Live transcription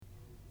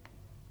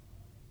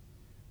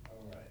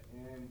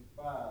In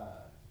 5,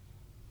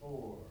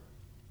 4.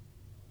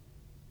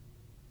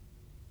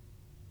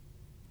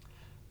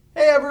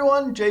 Hey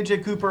everyone,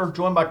 JJ Cooper,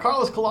 joined by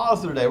Carlos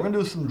Collazo today. We're going to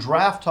do some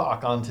draft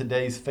talk on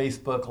today's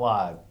Facebook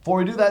Live. Before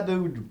we do that,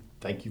 dude,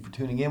 thank you for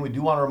tuning in. We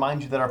do want to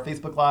remind you that our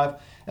Facebook Live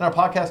and our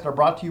podcast are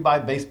brought to you by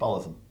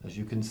Baseballism. As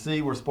you can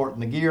see, we're sporting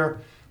the gear.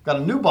 We've got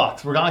a new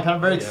box. We're kind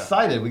of very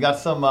excited. We got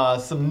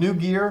some new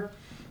gear,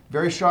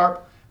 very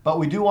sharp. But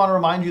we do want to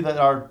remind you that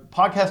our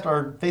podcast,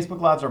 our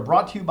Facebook Lives are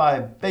brought to you by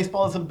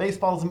Baseballism.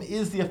 Baseballism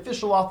is the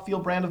official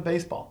off-field brand of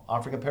baseball,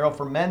 offering apparel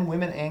for men,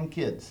 women, and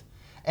kids.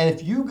 And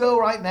if you go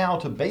right now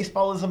to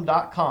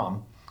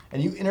baseballism.com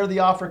and you enter the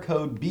offer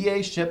code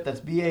BASHIP,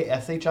 that's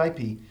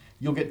BASHIP,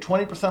 you'll get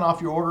 20%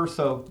 off your order.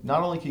 So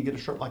not only can you get a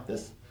shirt like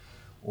this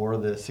or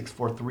the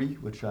 643,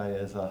 which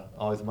is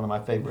always one of my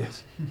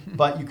favorites,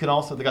 but you can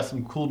also, they got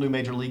some cool new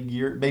Major League,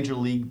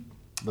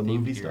 the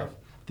movie stuff.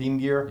 Theme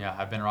gear. Yeah,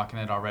 I've been rocking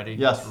it already.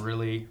 Yes. It's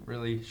really,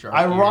 really sharp.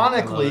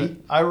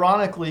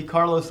 Ironically,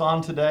 Carlos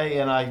on today,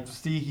 and I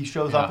see he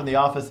shows up in the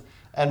office,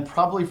 and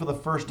probably for the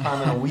first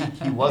time in a week,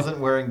 he wasn't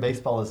wearing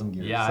Baseballism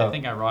gear. Yeah, so. I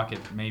think I rock it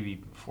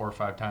maybe 4 or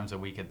 5 times a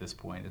week at this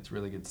point. It's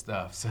really good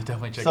stuff, so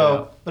definitely check it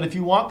out. But if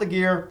you want the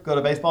gear, go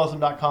to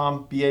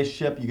baseballism.com,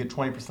 BASHIP, you get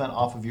 20%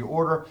 off of your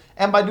order.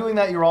 And by doing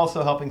that, you're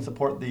also helping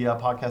support the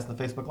podcast and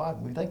the Facebook Live.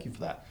 We thank you for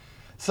that.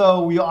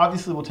 So we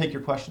obviously will take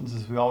your questions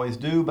as we always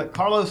do. But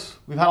Carlos,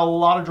 we've had a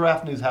lot of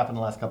draft news happen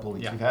the last couple of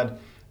weeks. Yeah. We've had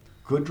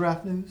good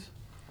draft news.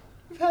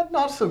 We've had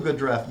not so good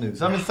draft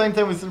news. I mean, same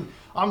thing with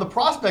on the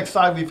prospect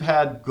side. We've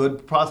had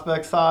good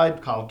prospect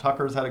side. Kyle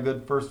Tucker's had a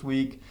good first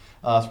week.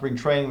 Spring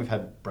training, we've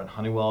had Brent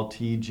Honeywell,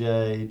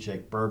 TJ,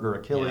 Jake Berger,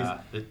 Achilles. Yeah,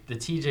 the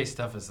TJ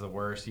stuff is the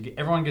worst.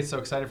 Everyone gets so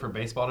excited for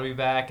baseball to be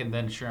back, and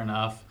then sure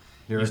enough,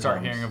 you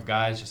start hearing of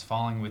guys just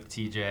falling with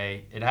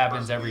TJ. It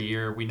happens every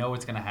year. We know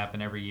it's going to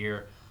happen every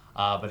year.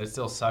 But it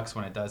still sucks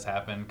when it does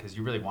happen because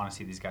you really want to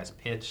see these guys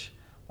pitch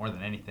more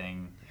than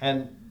anything.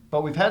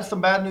 But we've had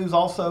some bad news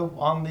also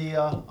on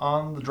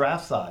the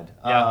draft side.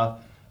 Yeah.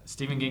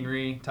 Stephen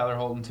Gingrey, Tyler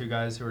Holton, 2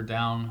 guys who are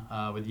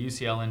down with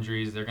UCL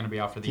injuries. They're going to be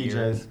out for the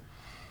year.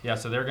 Yeah,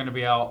 so they're going to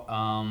be out.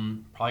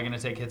 Probably going to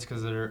take hits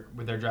because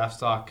with their draft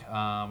stock.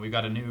 We've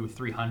got a new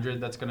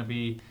 300 that's going to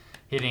be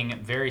hitting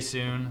very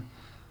soon.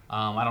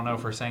 I don't know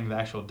if we're saying the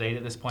actual date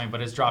at this point, but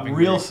it's dropping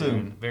real very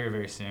soon. Very,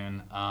 very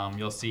soon.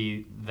 You'll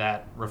see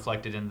that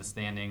reflected in the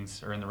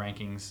standings or in the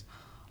rankings.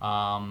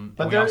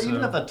 But they're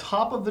even at the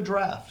top of the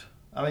draft.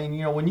 I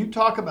mean, when you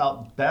talk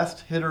about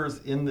best hitters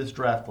in this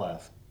draft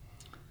class,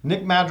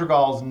 Nick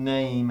Madrigal's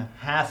name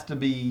has to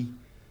be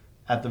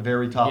at the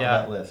very top of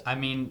that list. I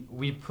mean,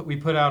 we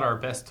put out our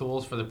best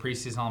tools for the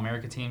preseason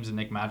All-America teams, and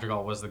Nick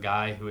Madrigal was the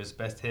guy who is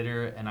best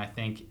hitter. And I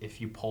think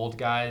if you polled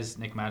guys,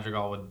 Nick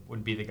Madrigal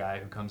would be the guy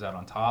who comes out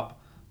on top.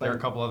 There are a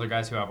couple other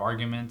guys who have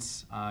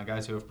arguments,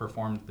 guys who have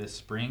performed this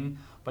spring.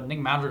 But Nick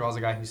Madrigal is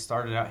a guy who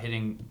started out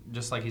hitting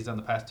just like he's done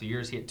the past 2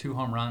 years. He hit 2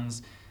 home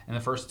runs in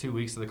the first 2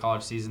 weeks of the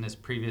college season. His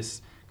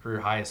previous career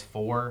high is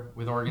 4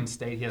 with Oregon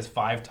State. He has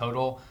 5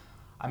 total.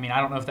 I mean,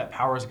 I don't know if that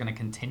power is going to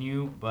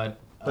continue, but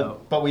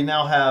we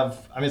now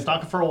have, I mean, it's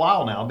not for a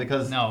while now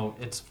because... No,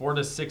 it's 4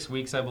 to 6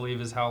 weeks, I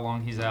believe, is how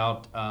long he's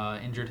out.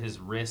 Injured his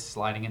wrist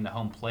sliding into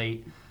home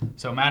plate.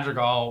 So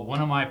Madrigal, one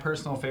of my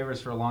personal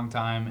favorites for a long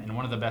time and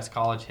one of the best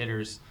college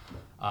hitters,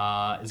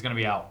 is going to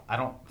be out. I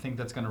don't think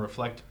that's going to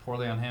reflect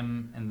poorly on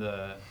him in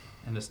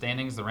the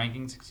standings, the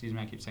rankings. Excuse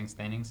me, I keep saying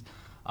standings.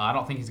 I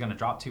don't think he's going to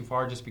drop too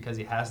far just because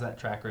he has that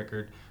track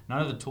record.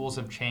 None of the tools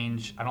have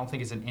changed. I don't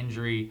think it's an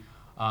injury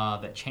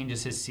that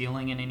changes his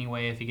ceiling in any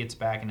way if he gets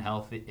back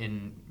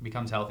and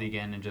becomes healthy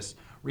again and just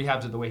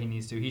rehabs it the way he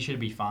needs to. He should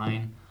be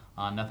fine.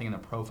 Nothing in the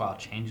profile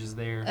changes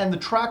there. And the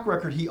track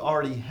record he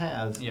already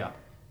has. Yeah.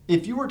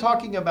 If you were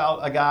talking about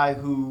a guy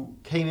who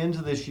came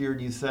into this year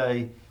and you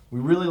say, we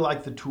really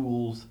like the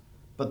tools,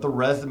 but the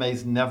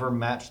resumes never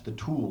match the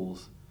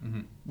tools,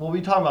 we'll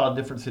be talking about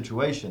a different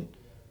situation.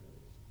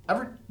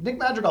 Nick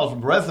Madrigal's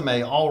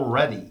resume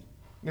already,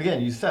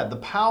 again, you said the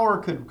power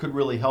could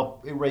really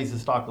help raise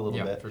his stock a little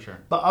bit. Yeah, for sure.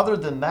 But other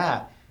than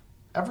that,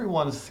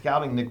 everyone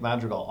scouting Nick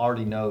Madrigal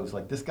already knows,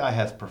 like, this guy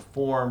has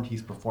performed.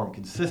 He's performed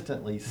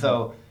consistently.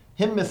 So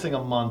him missing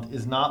a month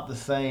is not the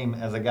same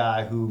as a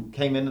guy who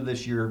came into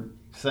this year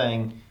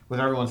with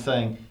everyone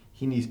saying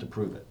he needs to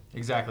prove it.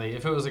 Exactly.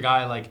 If it was a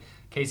guy like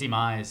Casey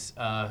Mize,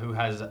 who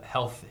has a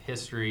health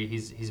history,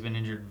 he's been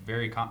injured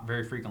very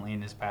frequently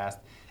in his past.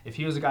 If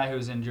he was a guy who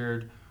was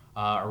injured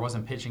or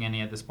wasn't pitching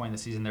any at this point in the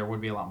season, there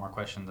would be a lot more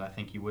questions. I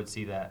think you would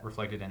see that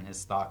reflected in his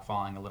stock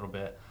falling a little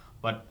bit.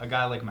 But a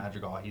guy like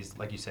Madrigal, he's,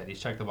 like you said, he's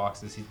checked the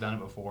boxes. He's done it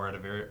before at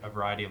a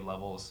variety of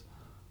levels.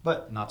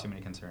 But not too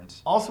many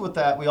concerns. Also with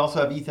that, we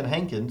also have Ethan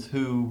Hankins,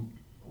 who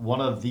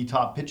one of the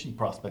top pitching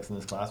prospects in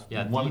this class.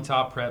 Yeah, the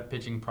top prep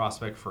pitching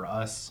prospect for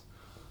us.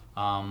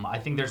 I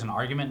think there's an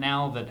argument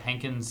now that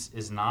Hankins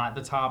is not at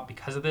the top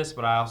because of this,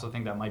 but I also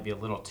think that might be a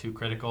little too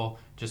critical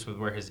just with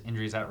where his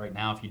injury's at right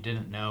now. If you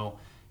didn't know,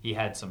 he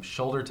had some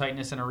shoulder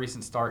tightness in a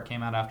recent start,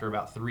 came out after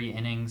about 3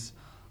 innings.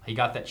 He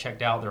got that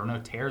checked out. There were no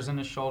tears in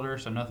his shoulder,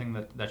 so nothing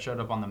that showed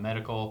up on the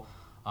medical.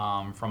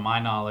 From my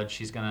knowledge,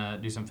 he's going to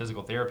do some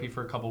physical therapy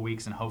for a couple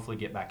weeks and hopefully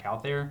get back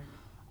out there.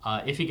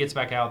 If he gets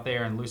back out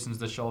there and loosens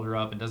the shoulder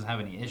up and doesn't have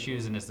any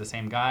issues and is the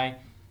same guy,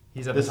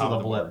 he's at the top of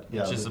the board.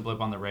 Yeah, it's just a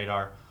blip on the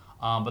radar.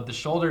 But the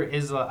shoulder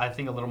is, I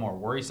think, a little more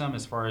worrisome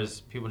as far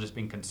as people just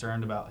being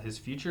concerned about his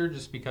future,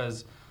 just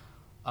because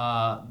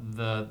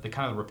the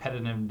kind of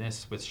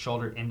repetitiveness with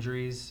shoulder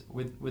injuries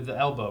with the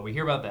elbow. We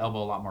hear about the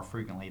elbow a lot more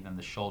frequently than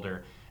the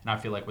shoulder, and I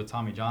feel like with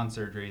Tommy John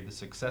surgery, the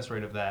success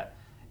rate of that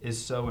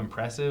is so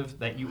impressive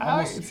that you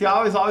almost I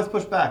always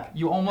push back.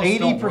 You almost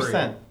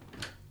 80%.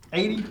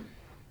 80.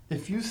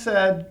 If you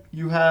said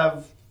you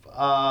have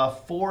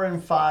 4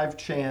 in 5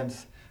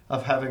 chance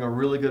of having a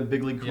really good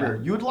big league career,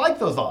 you would like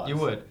those odds. You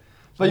would.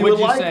 But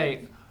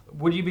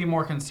would you be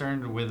more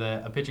concerned with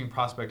a pitching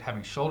prospect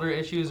having shoulder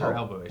issues or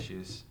elbow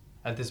issues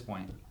at this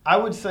point? I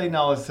would say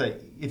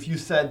if you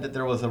said that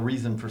there was a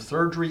reason for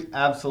surgery,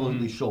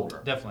 absolutely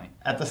shoulder. Definitely.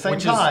 At the same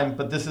time,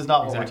 but this is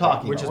not what we're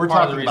talking about. We're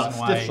talking about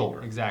stiff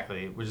shoulder.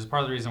 Exactly, which is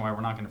part of the reason why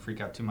we're not going to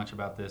freak out too much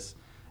about this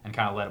and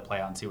kind of let it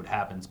play out and see what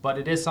happens. But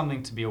it is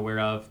something to be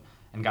aware of,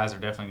 and guys are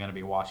definitely going to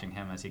be watching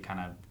him as he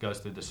kind of goes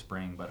through the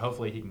spring. But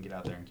hopefully he can get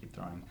out there and keep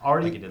throwing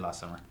like he did last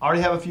summer. I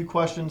already have a few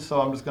questions, so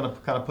I'm just going to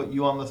kind of put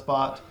you on the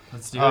spot.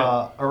 Let's do it.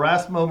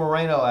 Erasmo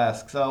Moreno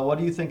asks, what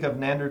do you think of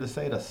Nander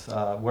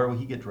DeSatis? Where will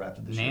he get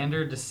drafted this year?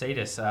 Nander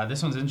DeSatis.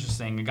 This one's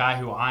interesting. A guy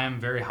who I am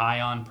very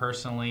high on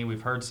personally.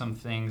 We've heard some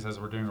things as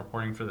we're doing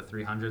reporting for the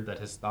 300 that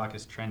his stock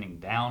is trending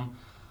down.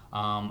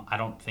 I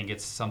don't think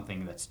it's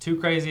something that's too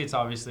crazy. It's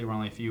obviously we're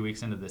only a few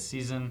weeks into this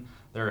season.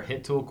 There are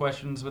hit tool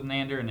questions with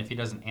Nander, and if he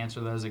doesn't answer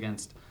those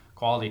against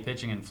quality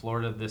pitching in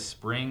Florida this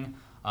spring,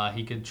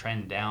 he could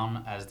trend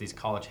down as these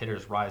college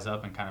hitters rise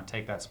up and kind of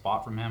take that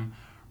spot from him.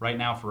 Right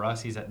now for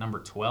us, he's at number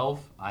 12.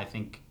 I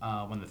think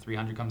when the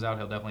 300 comes out,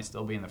 he'll definitely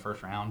still be in the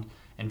first round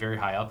and very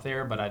high up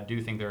there, but I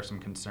do think there are some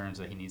concerns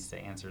that he needs to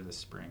answer this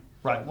spring.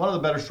 Right. One of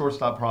the better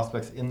shortstop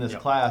prospects in this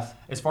class.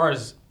 As far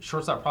as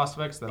shortstop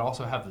prospects that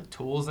also have the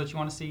tools that you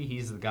want to see,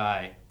 he's the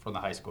guy for the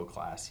high school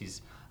class.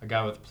 He's a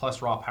guy with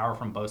plus raw power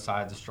from both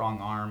sides, a strong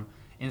arm,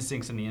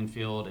 instincts in the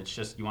infield. It's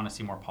just you want to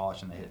see more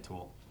polish in the hit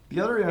tool.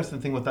 The other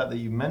interesting thing with that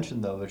you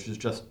mentioned, though, which is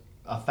just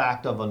a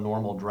fact of a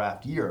normal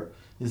draft year,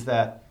 is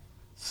that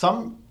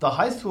the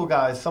high school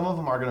guys, some of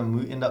them are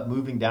going to end up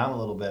moving down a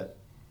little bit.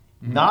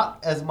 Mm-hmm. Not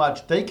as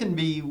much. They can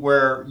be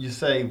where you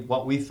say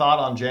what we thought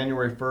on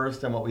January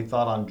 1st and what we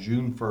thought on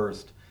June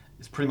 1st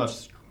is pretty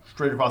much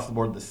straight across the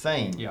board the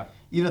same. Yeah.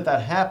 Even if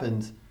that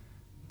happens,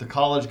 there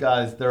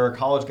are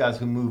college guys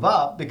who move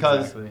up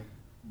because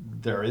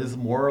there is a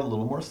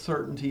little more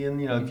certainty.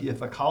 And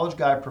if a college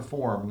guy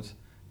performs,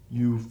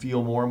 you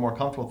feel more and more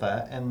comfortable with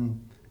that.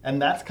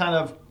 And that's kind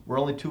of, we're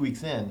only 2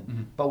 weeks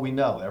in, but we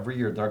know every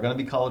year there are going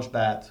to be college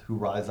bats who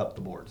rise up the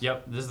boards.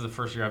 Yep, this is the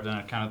first year I've done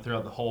it kind of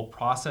throughout the whole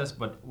process,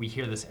 but we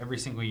hear this every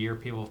single year.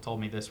 People have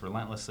told me this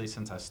relentlessly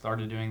since I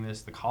started doing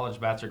this. The college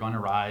bats are going to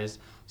rise.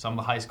 Some of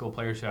the high school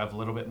players who have a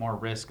little bit more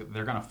risk,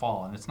 they're going to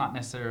fall. And it's not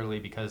necessarily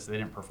because they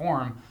didn't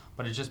perform,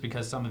 but it's just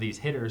because some of these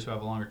hitters who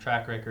have a longer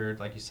track record,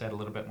 like you said, a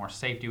little bit more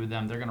safety with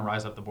them, they're going to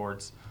rise up the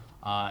boards.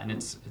 And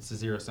it's a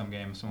zero-sum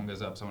game. Someone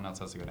goes up, someone else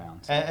has to go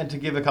down. So. And to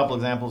give a couple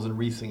examples in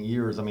recent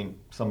years,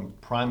 some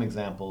prime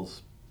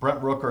examples,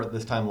 Brent Rooker at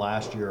this time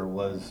last year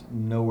was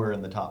nowhere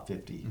in the top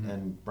 50. Mm-hmm.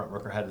 And Brent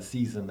Rooker had a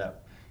season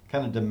that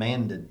kind of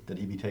demanded that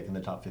he be taking the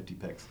top 50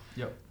 picks.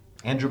 Yep.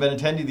 Andrew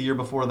Benintendi the year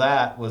before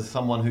that was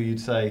someone who you'd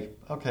say,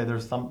 okay,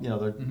 there's some,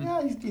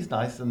 he's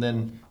nice. And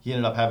then he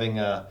ended up having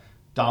a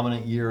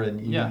dominant year, and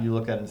you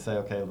look at it and say,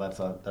 okay, well, that's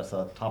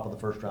a top of the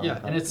first round. Yeah,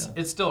 and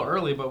it's still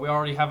early, but we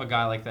already have a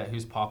guy like that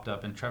who's popped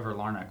up in Trevor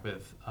Larnach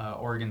with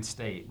Oregon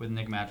State, with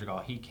Nick Madrigal.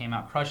 He came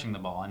out crushing the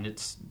ball, and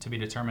it's to be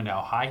determined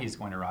how high he's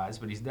going to rise,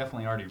 but he's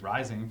definitely already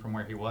rising from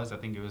where he was. I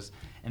think it was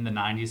in the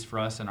 90s for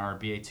us in our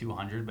BA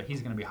 200, but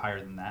he's going to be higher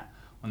than that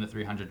when the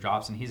 300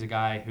 drops, and he's a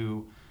guy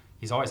who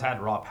he's always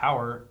had raw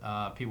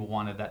power. People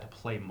wanted that to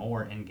play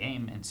more in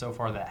game, and so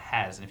far that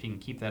has. And if he can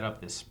keep that up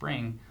this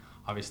spring,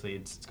 obviously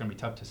it's going to be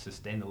tough to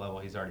sustain the level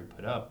he's already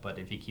put up. But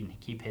if he can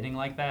keep hitting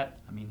like that,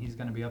 I mean, he's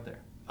going to be up there.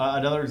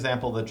 Another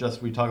example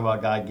that we talk about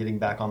a guy getting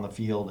back on the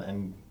field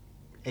and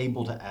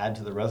able to add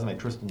to the resume,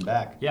 Tristan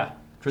Beck. Yeah,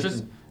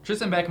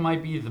 Tristan Beck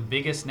might be the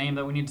biggest name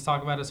that we need to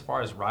talk about as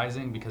far as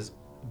rising, because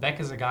Beck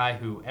is a guy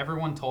who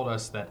everyone told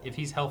us that if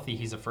he's healthy,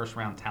 he's a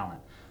first-round talent.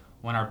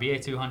 When our BA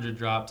 200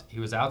 dropped, he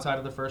was outside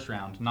of the first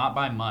round, not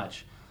by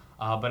much.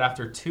 But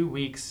after 2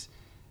 weeks,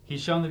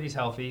 he's shown that he's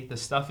healthy. The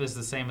stuff is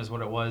the same as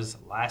what it was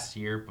last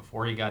year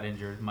before he got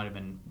injured. It might have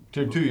been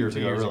 2 years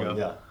ago.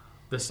 Yeah.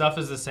 The stuff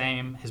is the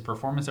same. His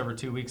performance over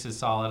 2 weeks is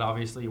solid.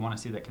 Obviously, you want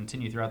to see that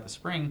continue throughout the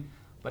spring.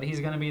 But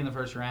he's going to be in the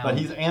first round. But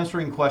he's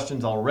answering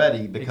questions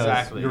already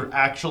because you're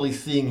actually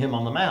seeing him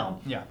on the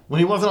mound. Yeah. When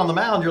he wasn't on the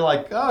mound, you're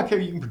like, oh,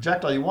 okay, you can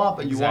project all you want,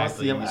 but you want to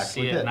see him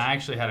actually pitch. And I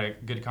actually had a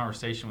good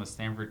conversation with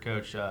Stanford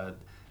coach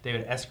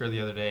David Esker the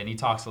other day, and he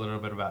talks a little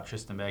bit about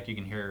Tristan Beck. You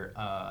can hear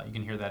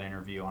that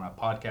interview on a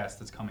podcast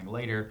that's coming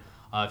later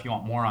if you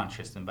want more on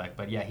Tristan Beck.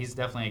 But yeah, he's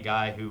definitely a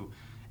guy who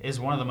is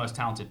one of the most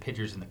talented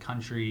pitchers in the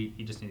country.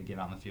 He just needs to get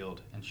on the field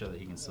and show that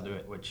he can still do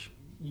it, which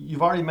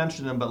you've already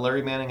mentioned him, but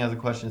Larry Manning has a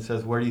question that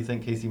says, where do you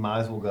think Casey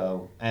Mize will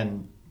go?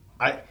 And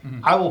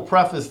I will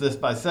preface this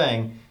by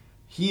saying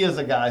he is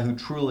a guy who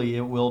truly,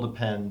 it will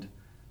depend.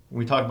 When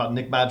we talk about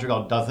Nick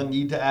Madrigal doesn't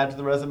need to add to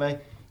the resume.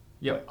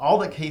 Yep. All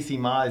that Casey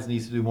Mize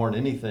needs to do more than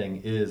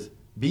anything is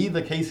be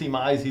the Casey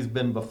Mize he's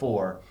been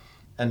before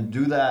and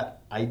do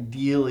that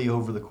ideally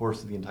over the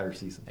course of the entire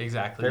season.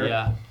 Exactly, Fair?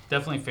 yeah.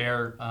 Definitely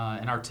fair.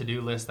 In our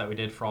to-do list that we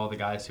did for all the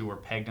guys who were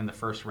pegged in the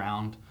first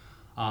round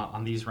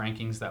on these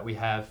rankings that we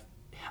have,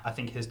 I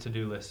think his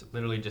to-do list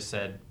literally just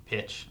said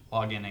pitch,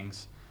 log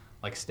innings,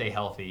 like stay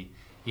healthy.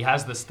 He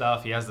has the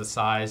stuff, he has the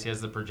size, he has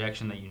the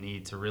projection that you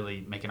need to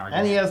really make an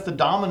argument. And he has the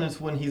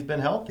dominance when he's been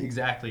healthy.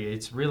 Exactly.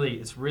 It's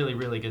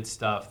really good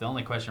stuff. The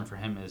only question for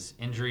him is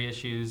injury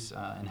issues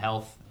and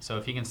health. So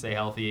if he can stay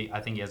healthy,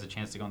 I think he has a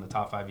chance to go in the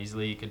top 5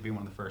 easily. He could be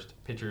one of the first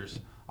pitchers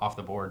off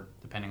the board,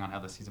 depending on how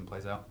the season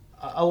plays out.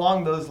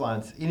 Along those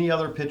lines, any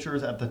other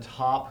pitchers at the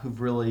top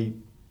who've really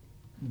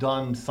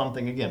done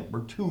something? Again,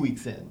 we're 2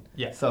 weeks in.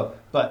 Yeah. So,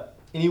 but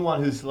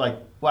anyone who's like,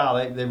 wow,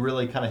 they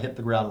really kind of hit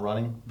the ground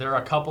running? There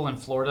are a couple in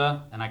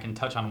Florida, and I can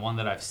touch on one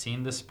that I've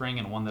seen this spring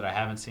and one that I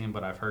haven't seen,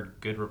 but I've heard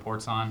good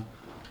reports on.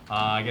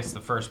 I guess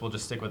the first, we'll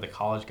just stick with the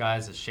college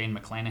guys, is Shane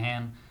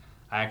McClanahan.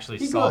 I actually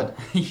saw good.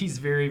 He's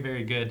very,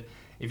 very good.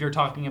 If you're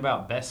talking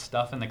about best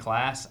stuff in the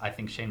class, I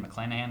think Shane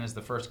McClanahan is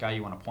the first guy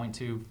you want to point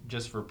to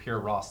just for pure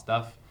raw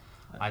stuff.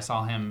 I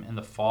saw him in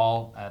the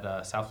fall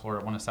at South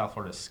Florida, one of South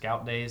Florida's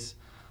scout days.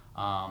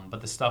 But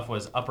the stuff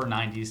was upper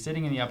 90s,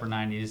 sitting in the upper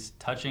 90s,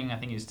 touching, I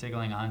think he was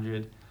tickling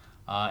 100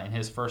 in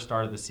his first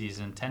start of the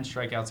season, 10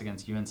 strikeouts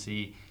against UNC.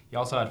 He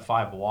also had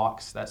 5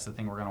 walks. That's the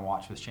thing we're going to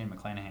watch with Shane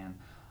McClanahan.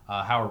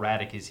 How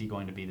erratic is he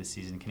going to be this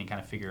season? Can he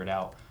kind of figure it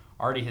out?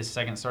 Already his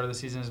second start of the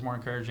season is more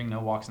encouraging.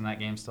 No walks in that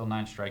game, still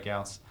 9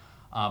 strikeouts.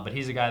 But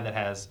he's a guy that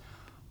has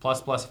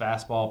plus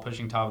fastball,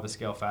 pushing top of the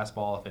scale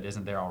fastball if it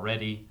isn't there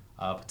already,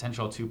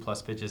 potential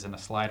 2+ pitches and a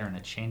slider and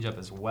a changeup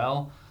as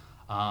well.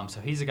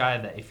 So he's a guy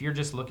that if you're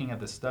just looking at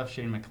the stuff,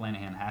 Shane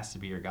McClanahan has to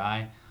be your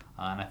guy.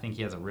 And I think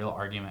he has a real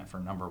argument for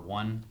number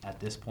 1 at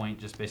this point,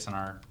 just based on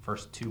our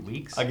first 2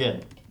 weeks.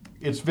 Again,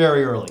 it's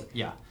very early.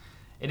 Yeah,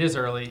 it is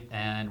early,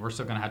 and we're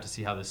still going to have to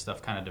see how this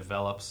stuff kind of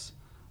develops.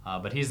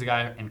 But he's the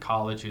guy in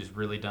college who's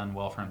really done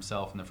well for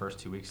himself in the first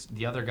 2 weeks.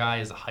 The other guy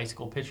is a high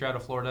school pitcher out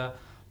of Florida,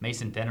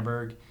 Mason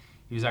Denneberg.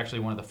 He was actually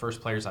one of the first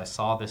players I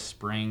saw this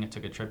spring. I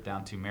took a trip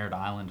down to Merritt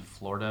Island,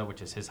 Florida,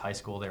 which is his high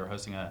school. They were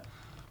hosting a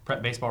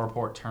Prep Baseball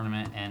Report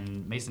tournament,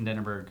 and Mason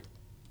Denneberg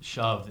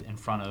shoved in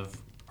front of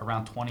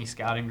around 20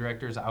 scouting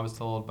directors, I was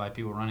told, by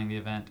people running the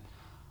event.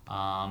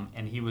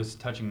 And he was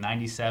touching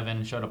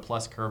 97, showed a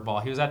plus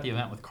curveball. He was at the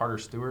event with Carter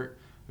Stewart,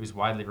 who's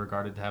widely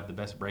regarded to have the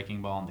best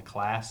breaking ball in the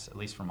class, at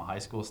least from a high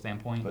school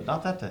standpoint. But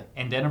not that day.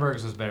 And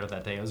Denneberg's was better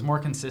that day. It was more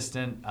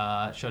consistent,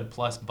 showed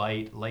plus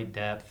bite, late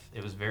depth.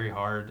 It was very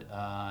hard.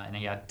 And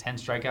he had 10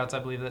 strikeouts, I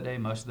believe, that day,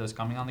 most of those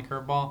coming on the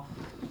curveball.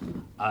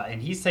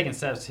 And he's taken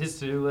steps. His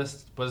to-do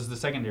list was the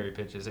secondary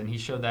pitches, and he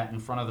showed that in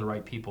front of the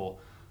right people.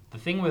 The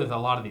thing with a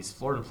lot of these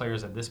Florida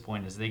players at this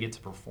point is they get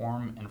to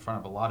perform in front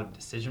of a lot of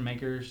decision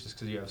makers just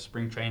because you have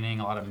spring training,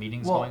 a lot of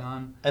meetings going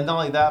on. And not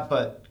only that,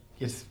 but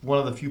it's one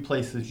of the few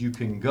places you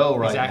can go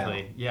right now.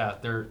 Exactly. Yeah,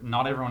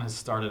 not everyone has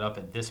started up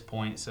at this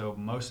point, so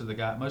most of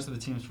the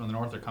teams from the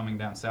north are coming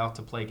down south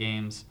to play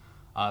games.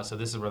 So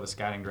this is where the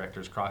scouting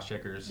directors,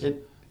 cross-checkers,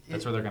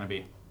 that's where they're going to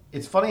be.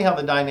 It's funny how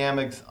the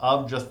dynamics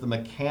of just the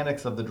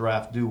mechanics of the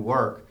draft do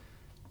work.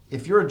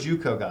 If you're a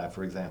JUCO guy,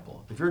 for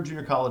example, if you're a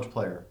junior college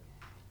player,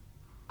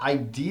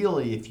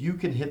 ideally, if you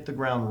can hit the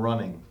ground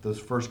running those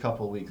first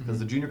couple of weeks, because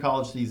the junior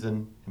college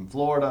season in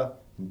Florida,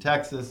 in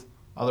Texas,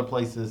 other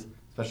places,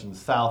 especially in the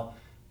South,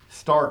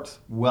 starts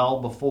well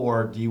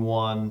before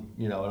D1,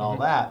 and all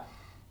that.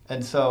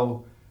 And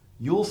so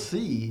you'll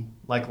see,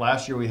 like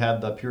last year we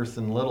had the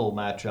Pearson-Little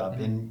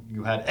matchup, and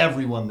you had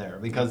everyone there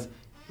because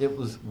it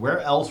was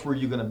where else were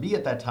you going to be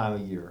at that time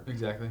of year?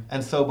 Exactly.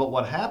 And so, but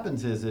what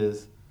happens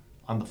is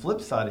on the flip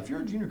side, if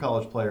you're a junior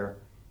college player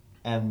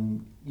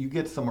and you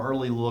get some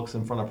early looks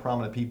in front of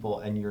prominent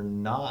people and you're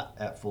not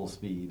at full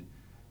speed,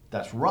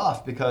 that's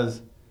rough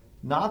because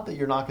not that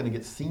you're not going to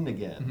get seen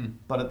again,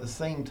 but at the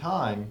same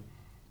time,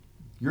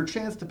 your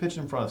chance to pitch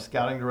in front of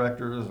scouting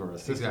directors or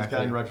assistant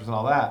scouting directors and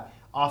all that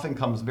often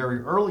comes very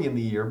early in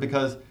the year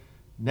because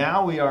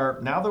now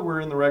that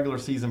we're in the regular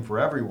season for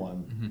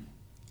everyone,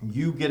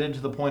 you get into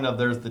the point of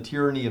there's the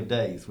tyranny of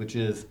days, which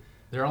is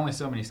there are only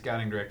so many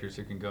scouting directors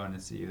who can go in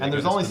and see you. And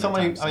there's only so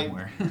many.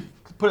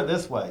 Put it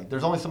this way: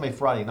 there's only so many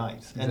Friday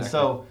nights, and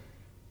so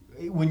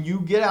when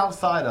you get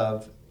outside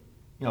of,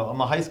 on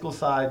the high school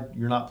side,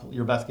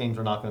 your best games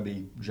are not going to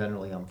be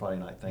generally on Friday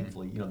night.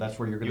 Thankfully, that's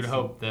where you're going to. You'd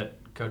hope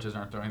that coaches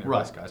aren't throwing their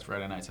best guys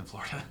Friday nights in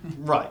Florida.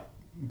 Right,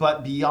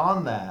 but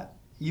beyond that,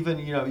 even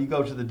you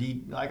go to the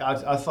D. Like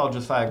I saw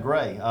Josiah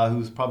Gray,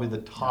 who's probably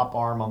the top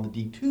arm on the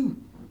D2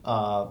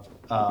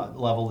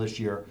 level this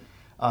year.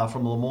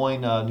 From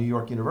Lemoyne, New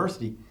York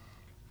University,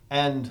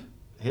 and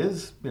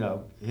his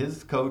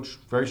coach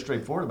very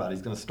straightforward about it.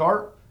 He's going to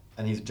start,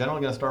 and he's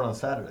generally going to start on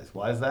Saturdays.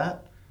 Why is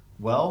that?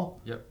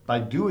 Well, by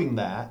doing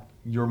that,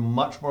 you're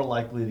much more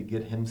likely to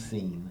get him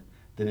seen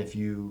than if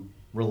you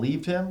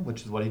relieved him,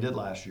 which is what he did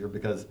last year,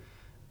 because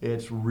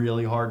it's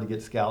really hard to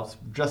get scouts,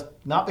 just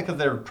not because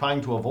they're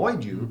trying to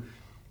avoid you.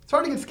 It's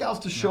hard to get scouts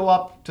to show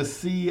up to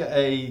see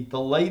the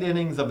late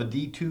innings of a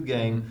D2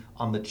 game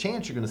on the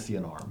chance you're going to see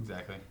an arm.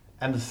 Exactly.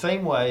 And the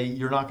same way,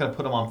 you're not going to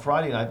put them on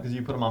Friday night, because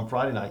you put them on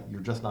Friday night,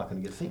 you're just not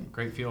going to get seen.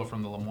 Great feel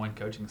from the Lemoyne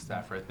coaching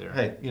staff right there.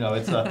 Hey,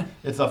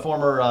 it's a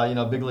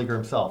former big leaguer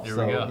himself. There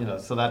so we go.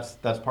 So that's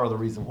part of the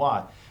reason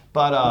why.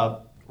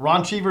 But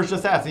Ron Cheevers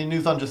just asked, any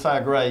news on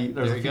Josiah Gray?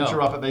 There's a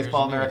feature up at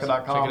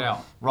baseballamerica.com. Check it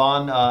out.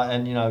 Ron,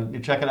 and you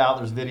check it out.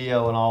 There's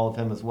video and all of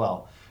him as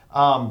well.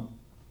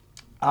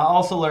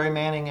 Also, Larry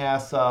Manning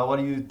asks, what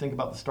do you think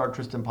about the start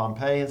Tristan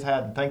Pompey has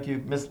had? And thank you,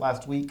 missed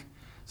last week.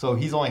 So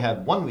he's only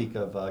had 1 week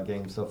of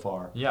games so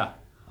far. Yeah.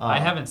 I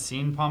haven't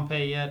seen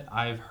Pompey yet.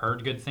 I've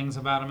heard good things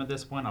about him at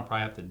this point. I'll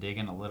probably have to dig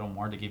in a little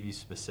more to give you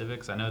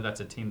specifics. I know that's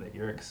a team that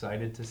you're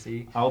excited to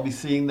see. I'll be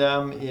seeing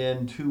them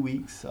in 2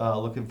 weeks.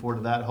 Looking forward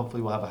to that.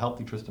 Hopefully we'll have a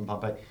healthy Tristan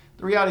Pompey.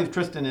 The reality of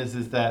Tristan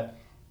is that,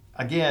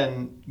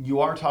 again,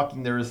 you are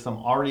talking, there is some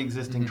already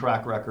existing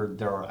track record.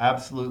 There are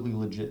absolutely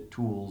legit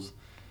tools.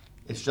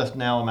 It's just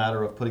now a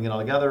matter of putting it all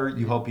together.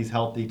 You hope he's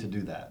healthy to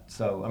do that.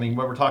 So, I mean,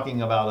 we're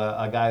talking about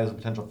a guy who's a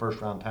potential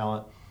first-round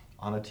talent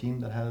on a team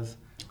that has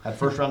had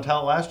first-round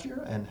talent last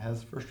year and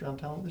has first-round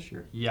talent this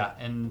year. Yeah,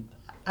 and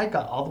I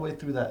got all the way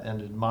through that and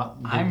did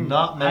not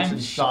mention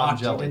Sean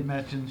Jelly. I didn't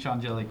mention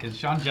Sean Jelly, because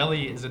Sean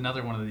Jelly is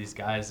another one of these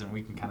guys, and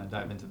we can kind of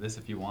dive into this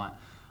if you want.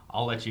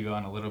 I'll let you go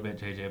in a little bit,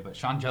 JJ, but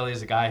Sean Jelly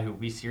is a guy who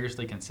we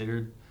seriously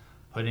considered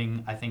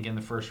putting, I think, in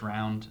the first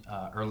round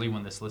early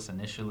when this list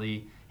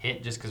initially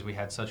hit, just because we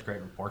had such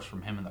great reports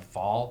from him in the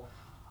fall.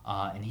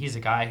 And he's a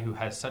guy who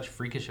has such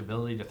freakish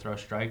ability to throw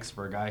strikes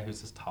for a guy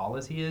who's as tall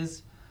as he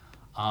is.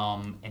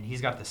 And he's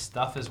got the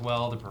stuff as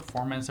well, the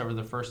performance over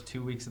the first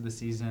 2 weeks of the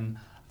season,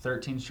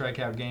 13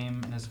 strikeout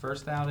game in his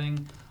first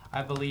outing,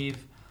 I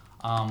believe.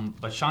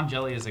 But Sean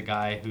Jelly is a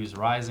guy who's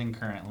rising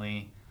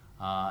currently.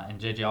 And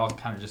JJ, I'll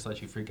kind of just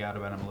let you freak out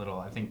about him a little.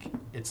 I think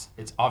it's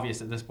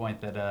obvious at this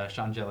point that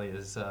Sean Jelly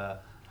is.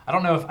 I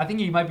don't know I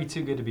think he might be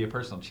too good to be a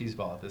personal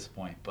cheeseball at this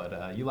point,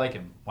 but you like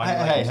him. Why do you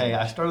like him so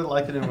much? I started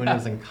liking him when he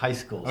was in high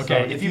school.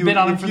 Okay, so if you've been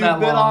on him for that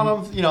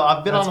long,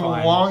 I've been on him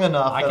long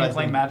enough. I can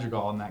play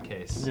Madrigal in that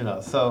case.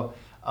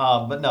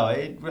 But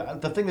no,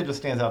 the thing that just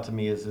stands out to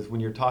me is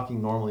when you're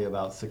talking normally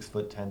about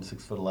 6'10",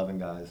 6'11"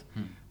 guys,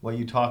 what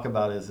you talk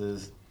about is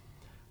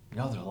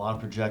there's a lot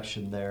of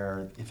projection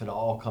there if it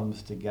all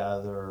comes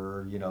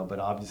together, but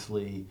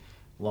obviously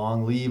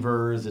long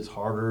levers, it's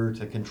harder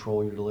to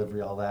control your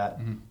delivery, all that.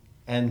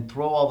 And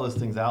throw all those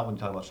things out when you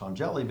talk about Sean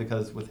Jelly,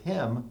 because with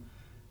him,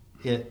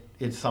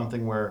 it's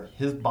something where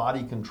his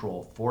body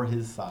control for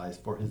his size,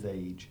 for his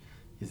age,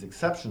 is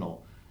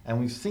exceptional. And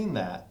we've seen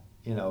that,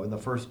 in the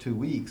first 2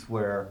 weeks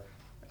where,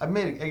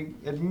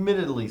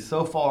 admittedly,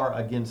 so far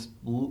against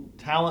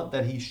talent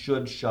that he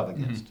should shove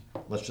against.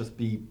 Let's just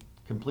be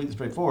completely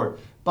straightforward.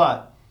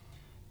 But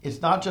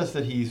it's not just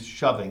that he's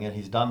shoving, and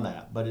he's done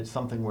that, but it's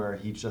something where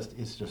it's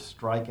just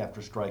strike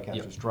after strike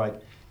after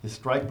strike. His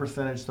strike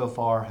percentage so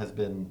far has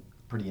been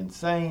pretty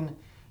insane.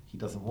 He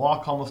doesn't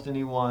walk almost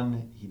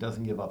anyone. He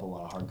doesn't give up a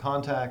lot of hard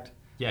contact.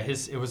 Yeah,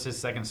 it was his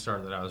second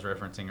start that I was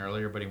referencing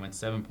earlier, but he went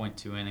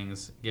 7.2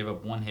 innings, gave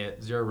up 1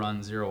 hit, 0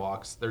 runs, 0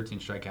 walks, 13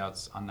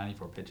 strikeouts on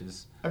 94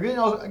 pitches.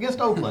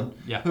 Against Oakland,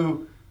 yeah.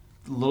 Who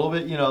a little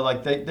bit,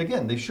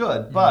 they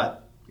should,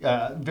 but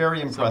very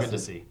impressive. So good to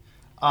see.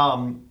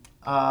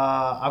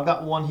 I've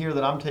got one here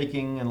that I'm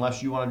taking,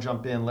 unless you want to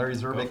jump in. Larry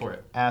Zerbick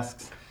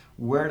asks,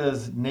 where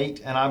does Nate,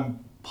 and I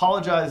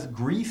apologize,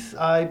 Grease,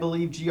 I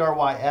believe,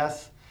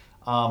 Grys.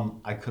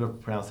 I could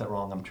have pronounced that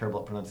wrong. I'm terrible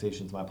at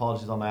pronunciations. My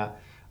apologies on that.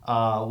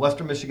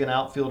 Western Michigan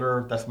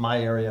outfielder, that's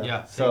my area.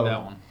 Yeah, so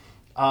that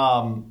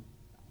one.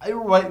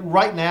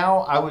 Right now,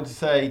 I would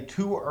say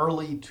too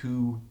early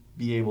to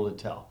be able to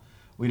tell.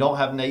 We don't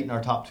have Nate in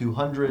our top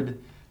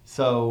 200.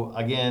 So,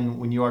 again,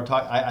 when you are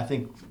talking, I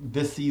think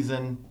this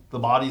season, the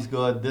body's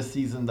good. This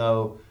season,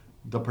 though,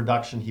 the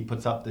production he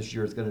puts up this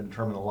year is going to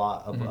determine a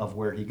lot of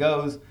where he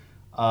goes.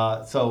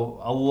 So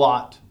a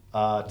lot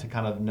to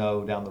kind of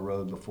know down the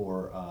road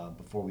before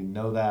we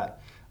know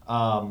that.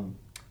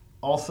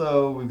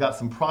 Also, we've got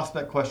some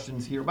prospect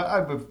questions here.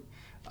 But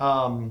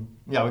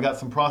we got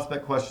some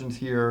prospect questions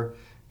here.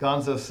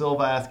 Gonzo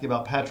Silva asking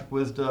about Patrick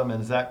Wisdom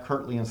and Zach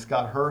Kirtley and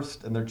Scott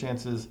Hurst and their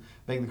chances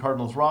making the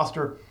Cardinals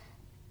roster.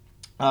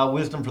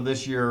 Wisdom for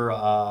this year,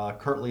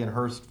 Kirtley and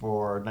Hurst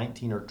for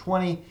 19 or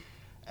 20.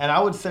 And I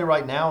would say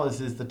right now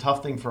is the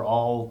tough thing for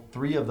all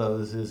three of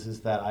those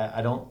is that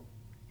I don't.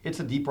 It's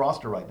a deep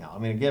roster right now. I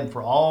mean, again,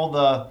 for all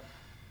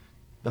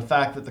the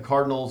fact that the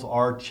Cardinals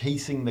are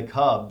chasing the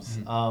Cubs,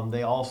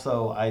 they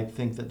also, I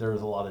think that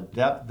there's a lot of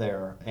depth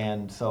there.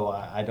 And so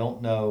I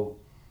don't know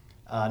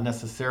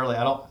necessarily.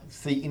 I don't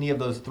see any of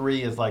those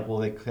three as like, well,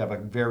 they have a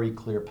very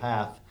clear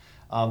path.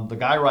 The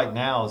guy right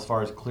now, as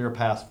far as clear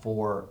path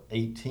for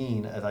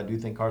 18, as I do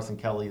think Carson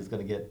Kelly is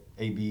going to get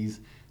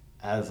ABs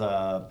as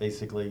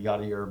basically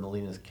Yadier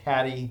Molina's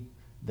caddy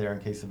there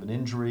in case of an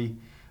injury.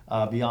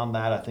 Beyond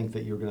that, I think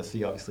that you're going to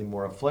see obviously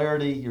more of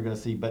Flaherty. You're going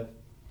to see, but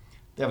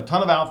they have a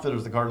ton of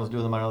outfitters the Cardinals do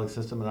in the minor league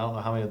system, and I don't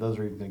know how many of those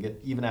are even going to get,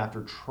 even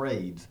after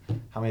trades,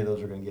 how many of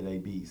those are going to get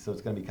ABs. So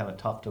it's going to be kind of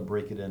tough to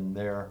break it in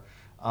there.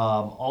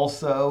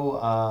 Also,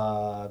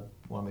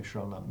 want to make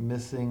sure I'm not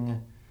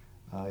missing.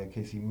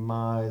 Casey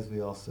Mize.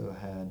 We also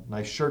had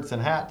nice shirts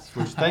and hats,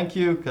 which thank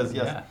you, because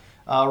yes,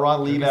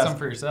 Ron Lee asked some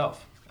for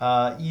yourself.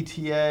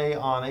 ETA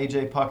on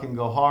AJ Puck and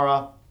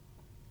Gohara.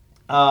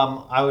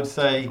 I would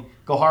say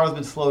Gohara's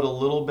been slowed a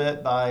little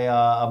bit by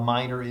a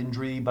minor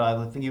injury, but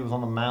I think he was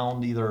on the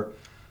mound either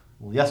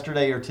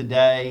yesterday or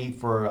today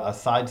for a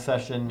side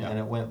session, and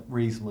it went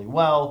reasonably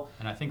well.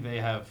 And I think they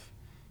have,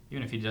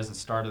 even if he doesn't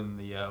start in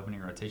the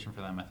opening rotation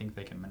for them, I think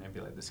they can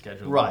manipulate the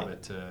schedule a little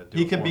bit to do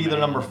he could be their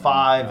number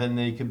 5, and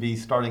they could be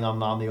starting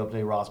on the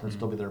opening roster and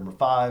still be their number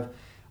 5.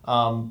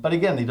 But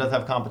again, he does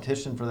have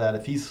competition for that.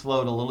 If he's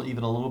slowed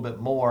even a little bit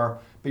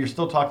more, but you're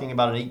still talking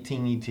about an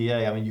 18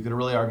 ETA. I mean, you could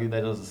really argue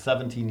that it was a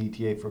 17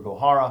 ETA for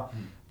Gohara.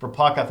 For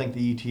Puck, I think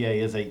the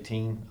ETA is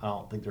 18. I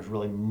don't think there's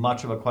really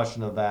much of a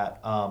question of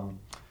that,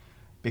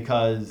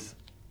 because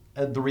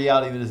the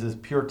reality of it is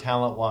pure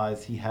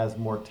talent-wise, he has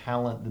more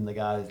talent than the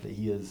guys that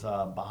he is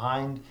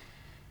behind.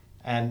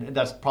 And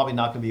that's probably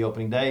not going to be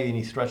opening day,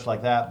 any stretch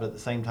like that. But at the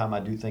same time, I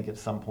do think at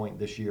some point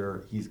this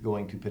year he's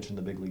going to pitch in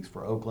the big leagues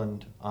for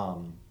Oakland.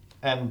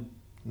 And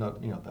no,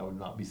 that would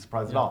not be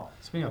surprised at all.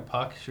 Speaking of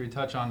Puck, should we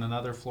touch on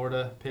another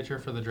Florida pitcher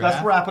for the draft?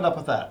 Let's wrap it up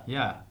with that.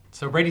 Yeah.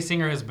 So Brady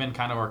Singer has been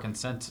kind of our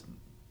consensus.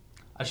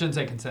 I shouldn't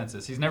say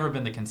consensus. He's never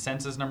been the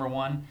consensus number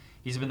 1.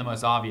 He's been the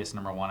most obvious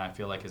number 1, I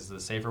feel like, is the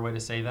safer way to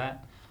say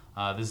that.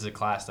 This is a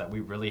class that we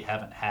really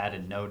haven't had,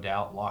 and no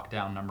doubt,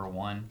 lockdown number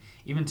 1.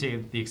 Even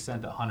to the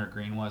extent that Hunter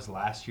Green was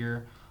last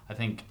year, I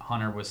think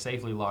Hunter was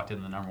safely locked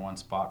in the number 1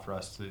 spot for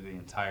us through the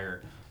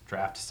entire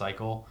draft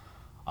cycle.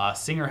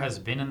 Singer has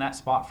been in that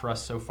spot for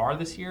us so far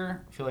this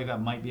year. I feel like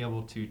that might be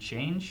able to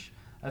change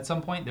at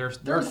some point. There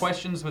are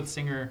questions with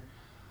Singer.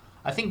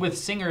 I think with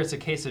Singer, it's a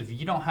case of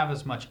you don't have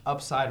as much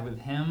upside with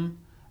him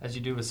as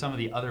you do with some of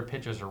the other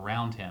pitchers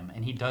around him.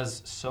 And he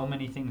does so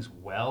many things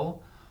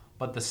well,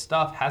 but the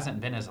stuff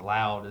hasn't been as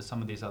loud as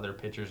some of these other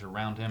pitchers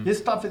around him. His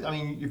stuff is, I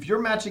mean, if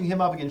you're matching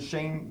him up against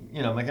Shane,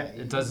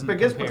 it doesn't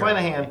against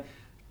McClanahan,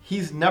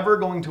 he's never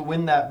going to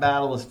win that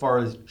battle as far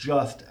as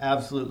just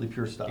absolutely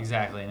pure stuff.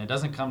 Exactly, and it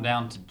doesn't come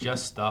down to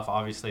just stuff.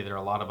 Obviously, there are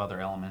a lot of other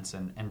elements,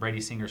 and Brady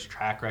Singer's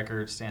track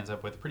record stands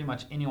up with pretty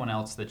much anyone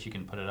else that you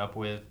can put it up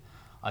with.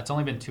 It's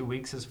only been 2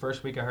 weeks. His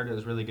first week, I heard it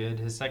was really good.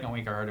 His second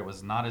week, I heard it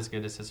was not as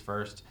good as his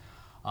first.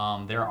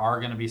 There are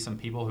going to be some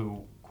people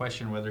who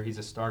question whether he's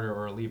a starter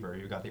or a reliever.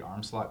 You've got the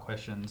arm slot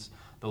questions,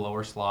 the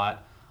lower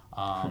slot.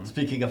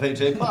 Speaking of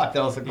AJ Puck,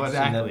 that was the question.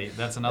 Exactly.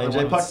 That's another AJ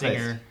one with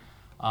Singer.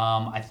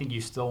 I think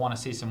you still want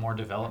to see some more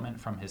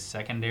development from his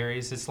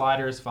secondaries. His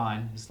slider is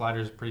fine. His slider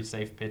is a pretty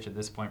safe pitch at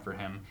this point for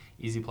him.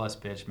 Easy plus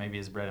pitch, maybe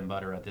his bread and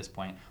butter at this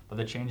point. But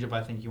the changeup,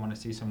 I think you want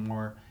to see some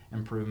more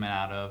improvement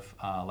out of.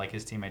 Like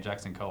his teammate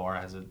Jackson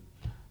Kowar has a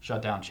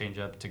shutdown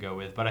changeup to go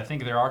with. But I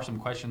think there are some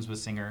questions with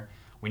Singer.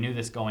 We knew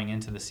this going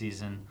into the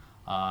season.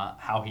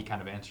 How he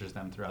kind of answers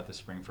them throughout the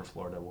spring for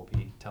Florida will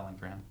be telling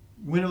for him.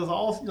 When it was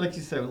all, like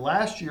you said,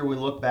 last year we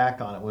look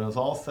back on it, when it was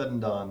all said and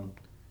done,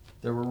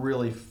 there were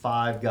really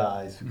 5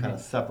 guys who kind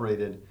of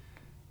separated.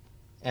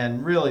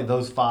 And really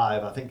those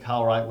 5, I think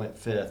Kyle Wright went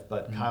 5th,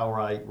 but Kyle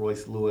Wright,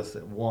 Royce Lewis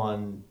at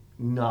 1,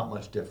 not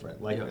much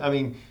different. I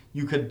mean,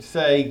 you could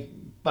say,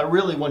 but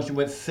really once you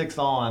went 6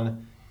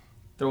 on,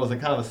 there was a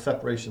kind of a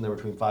separation there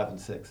between 5 and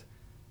 6.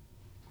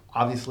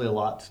 Obviously a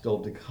lot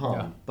still to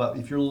come, but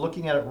if you're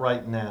looking at it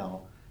right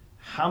now,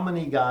 how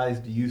many guys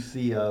do you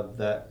see of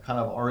that kind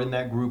of are in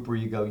that group where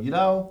you go,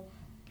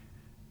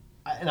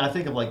 and I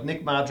think of like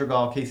Nick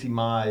Madrigal, Casey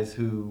Mize,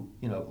 who,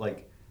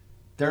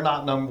 they're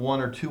not number 1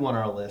 or 2 on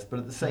our list, but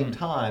at the same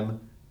time,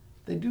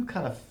 they do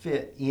kind of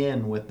fit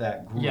in with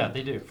that group. Yeah,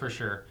 they do, for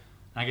sure.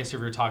 And I guess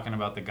if you're talking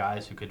about the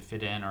guys who could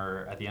fit in,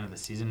 or at the end of the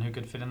season who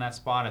could fit in that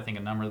spot, I think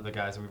a number of the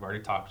guys that we've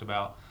already talked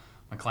about,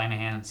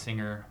 McClanahan,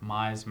 Singer,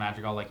 Mize,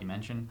 Madrigal, like you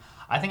mentioned.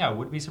 I think I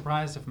would be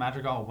surprised if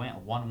Madrigal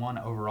went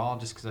 1-1 overall,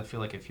 just because I feel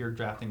like if you're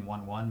drafting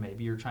 1-1,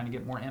 maybe you're trying to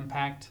get more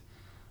impact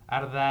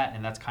out of that,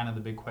 and that's kind of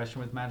the big question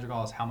with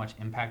Madrigal is how much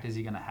impact is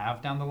he going to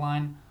have down the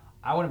line.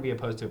 I wouldn't be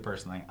opposed to it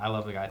personally. I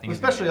love the guy. I think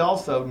especially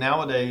also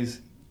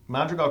nowadays,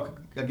 Madrigal,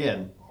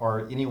 again,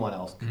 or anyone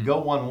else, could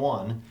go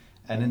 1-1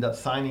 and end up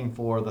signing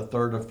for the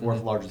 3rd or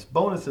 4th largest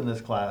bonus in this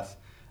class,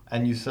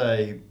 and you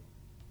say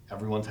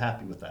everyone's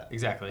happy with that.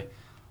 Exactly.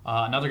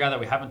 Another guy that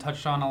we haven't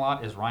touched on a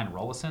lot is Ryan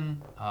Rollison,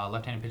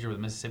 left-handed pitcher with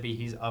Mississippi.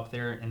 He's up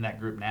there in that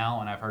group now,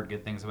 and I've heard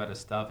good things about his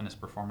stuff, and his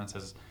performance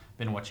has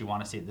been what you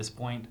want to see at this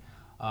point.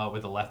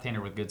 With a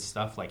left-hander with good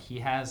stuff like he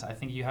has, I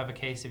think you have a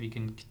case if you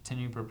can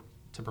continue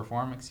to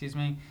perform.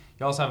 You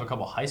also have a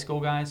couple high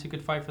school guys who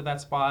could fight for that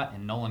spot,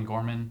 and Nolan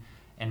Gorman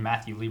and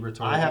Matthew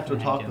Liberatore. I have to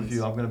talk with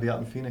you. I'm going to be out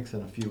in Phoenix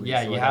in a few weeks.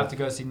 Yeah, so you have to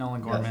go see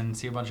Nolan Gorman,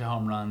 see a bunch of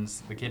home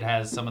runs. The kid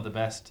has some of the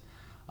best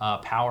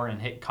power and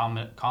hit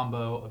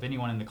combo of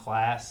anyone in the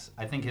class.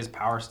 I think his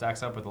power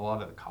stacks up with a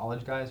lot of the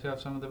college guys who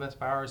have some of the best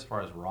power as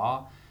far as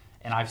raw.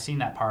 And I've seen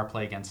that power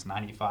play against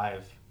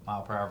 95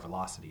 mile per hour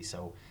velocity.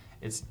 So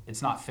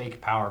it's not fake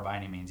power by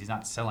any means. He's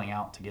not selling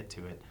out to get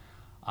to it.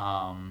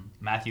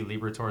 Matthew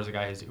Liberatore is a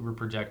guy who's uber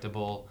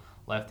projectable,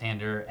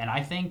 left-hander. And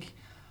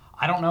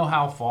I don't know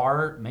how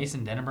far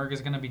Mason Denenberg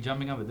is going to be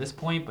jumping up at this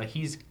point, but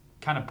he's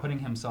kind of putting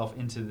himself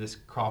into this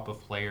crop of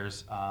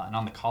players. And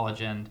on the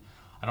college end,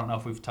 I don't know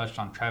if we've touched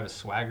on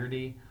Travis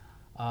Swaggerty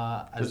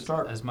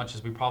as much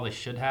as we probably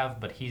should have,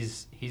 but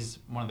he's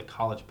one of the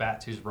college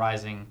bats who's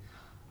rising.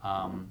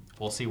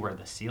 We'll see where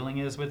the ceiling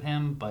is with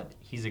him, but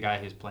he's a guy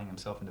who's playing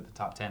himself into the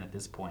top 10 at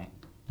this point.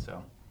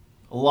 So,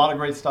 a lot of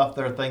great stuff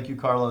there. Thank you,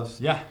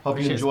 Carlos. Yeah,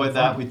 hope you enjoyed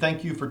that. We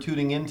thank you for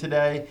tuning in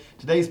today.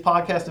 Today's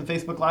podcast and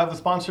Facebook Live was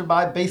sponsored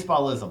by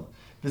Baseballism.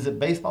 Visit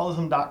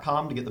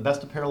baseballism.com to get the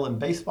best apparel in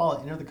baseball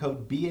and enter the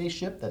code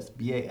BASHIP, that's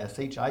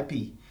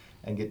BASHIP,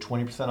 and get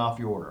 20% off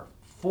your order.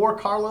 For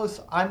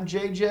Carlos, I'm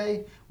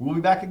JJ. We'll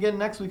be back again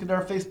next week at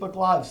our Facebook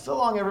Live. So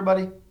long,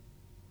 everybody.